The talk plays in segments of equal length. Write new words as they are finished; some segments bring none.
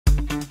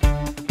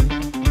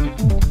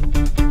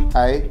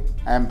Hi,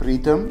 I am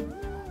Preetham.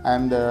 I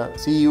am the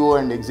CEO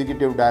and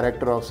Executive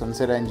Director of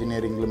Sansera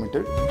Engineering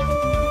Limited.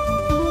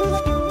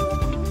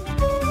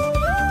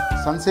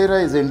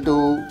 Sansera is into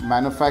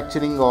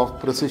manufacturing of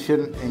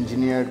precision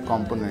engineered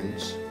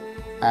components,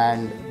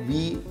 and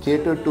we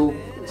cater to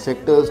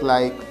sectors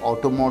like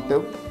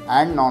automotive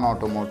and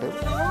non-automotive.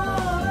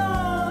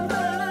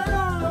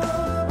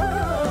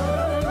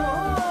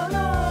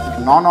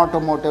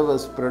 Non-automotive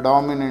is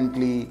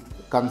predominantly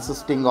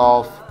consisting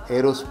of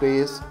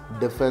aerospace,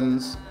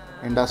 defense,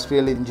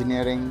 industrial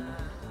engineering,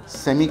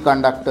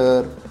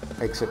 semiconductor,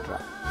 etc.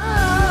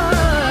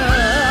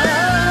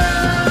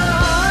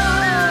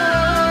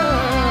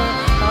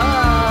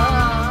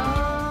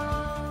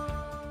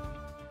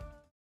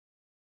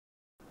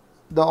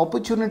 The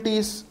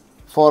opportunities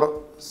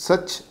for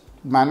such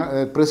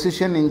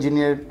precision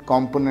engineered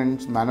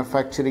components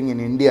manufacturing in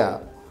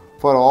India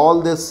for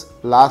all this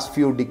last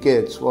few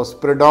decades was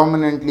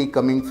predominantly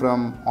coming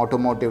from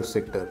automotive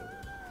sector.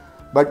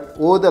 But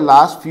over the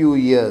last few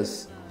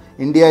years,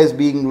 India is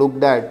being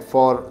looked at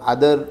for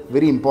other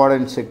very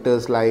important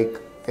sectors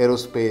like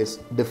aerospace,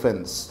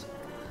 defense.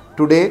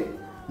 Today,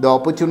 the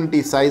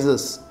opportunity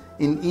sizes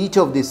in each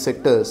of these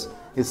sectors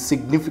is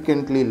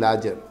significantly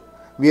larger.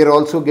 We are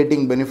also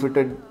getting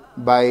benefited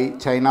by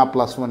China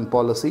Plus One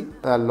policy.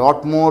 A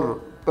lot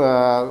more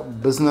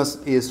business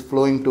is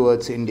flowing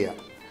towards India.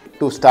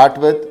 To start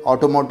with,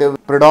 automotive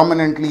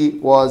predominantly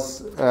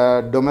was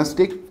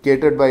domestic,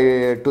 catered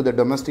to the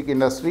domestic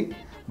industry.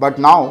 But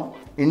now,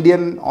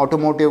 Indian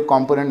automotive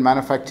component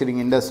manufacturing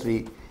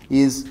industry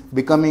is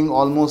becoming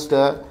almost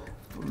a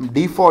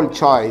default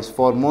choice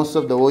for most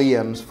of the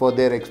OEMs for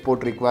their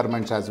export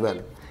requirements as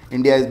well.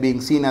 India is being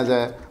seen as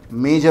a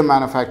major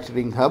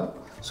manufacturing hub.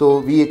 So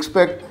we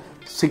expect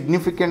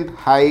significant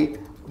high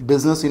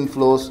business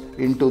inflows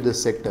into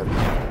this sector.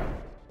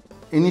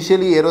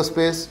 Initially,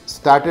 aerospace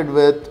started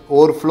with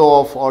overflow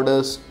of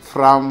orders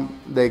from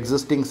the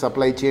existing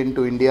supply chain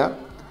to India.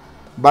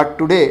 But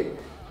today,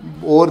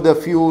 over the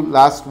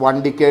last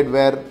one decade,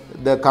 where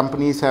the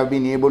companies have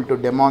been able to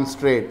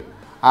demonstrate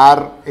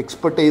our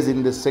expertise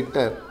in this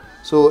sector,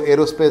 so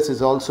aerospace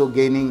is also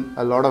gaining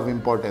a lot of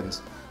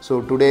importance.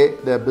 So today,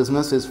 the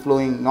business is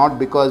flowing not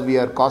because we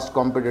are cost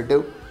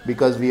competitive,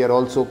 because we are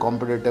also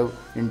competitive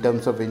in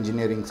terms of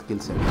engineering skill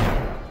set.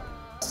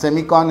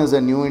 Semicon is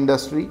a new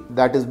industry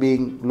that is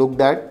being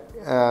looked at.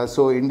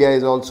 So India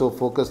is also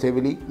focused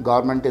heavily.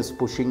 Government is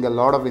pushing a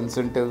lot of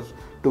incentives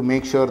to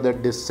make sure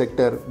that this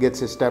sector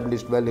gets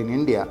established well in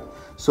India.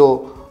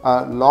 So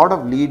a lot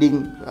of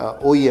leading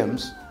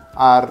OEMs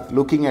are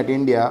looking at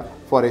India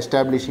for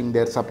establishing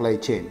their supply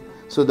chain.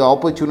 So the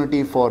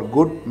opportunity for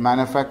good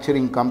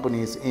manufacturing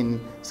companies in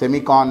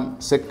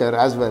semicon sector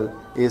as well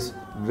is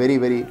very,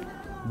 very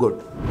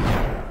good.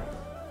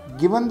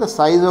 Given the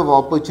size of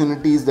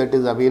opportunities that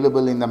is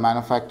available in the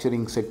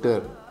manufacturing sector,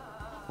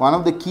 one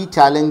of the key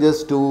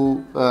challenges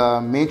to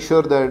make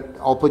sure that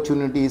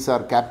opportunities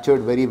are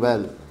captured very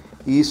well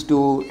is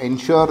to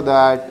ensure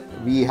that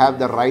we have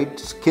the right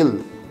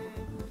skill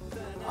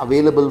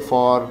available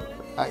for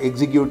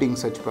executing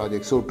such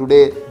projects. So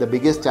today the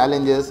biggest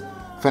challenge is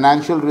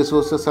financial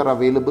resources are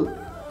available,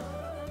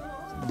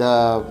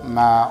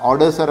 the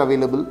orders are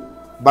available,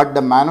 but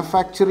the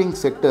manufacturing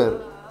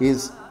sector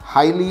is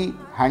highly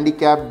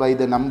handicapped by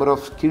the number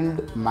of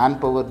skilled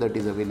manpower that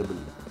is available,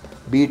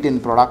 be it in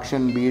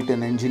production, be it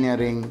in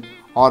engineering,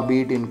 or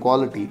be it in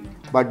quality.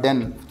 But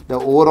then the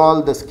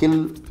overall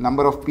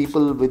number of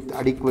people with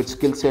adequate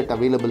skill set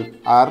available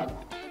are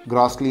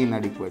grossly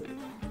inadequate.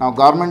 Now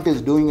government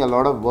is doing a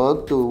lot of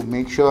work to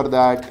make sure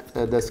that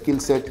the skill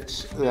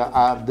sets,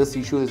 this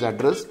issue is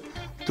addressed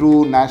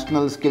through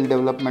National Skill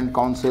Development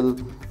Council.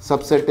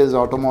 Subset is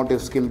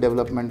Automotive Skill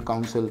Development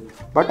Council.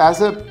 But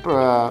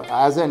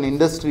as an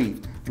industry,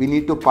 we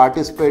need to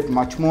participate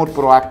much more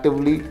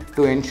proactively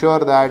to ensure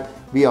that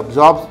we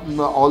absorb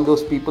all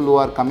those people who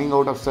are coming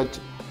out of such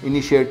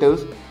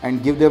initiatives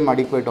and give them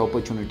adequate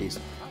opportunities.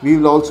 We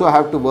will also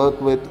have to work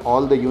with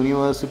all the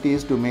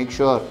universities to make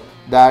sure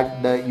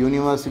that the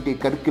university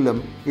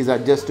curriculum is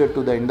adjusted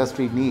to the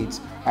industry needs,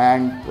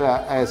 and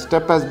a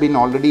step has been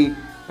already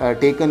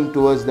taken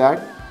towards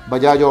that.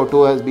 Bajaj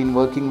Auto has been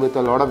working with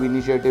a lot of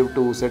initiative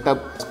to set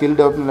up skill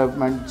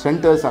development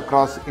centers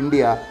across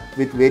India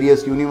with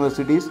various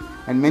universities,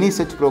 and many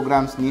such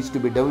programs needs to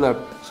be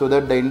developed so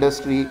that the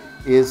industry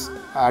is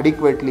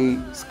adequately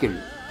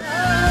skilled.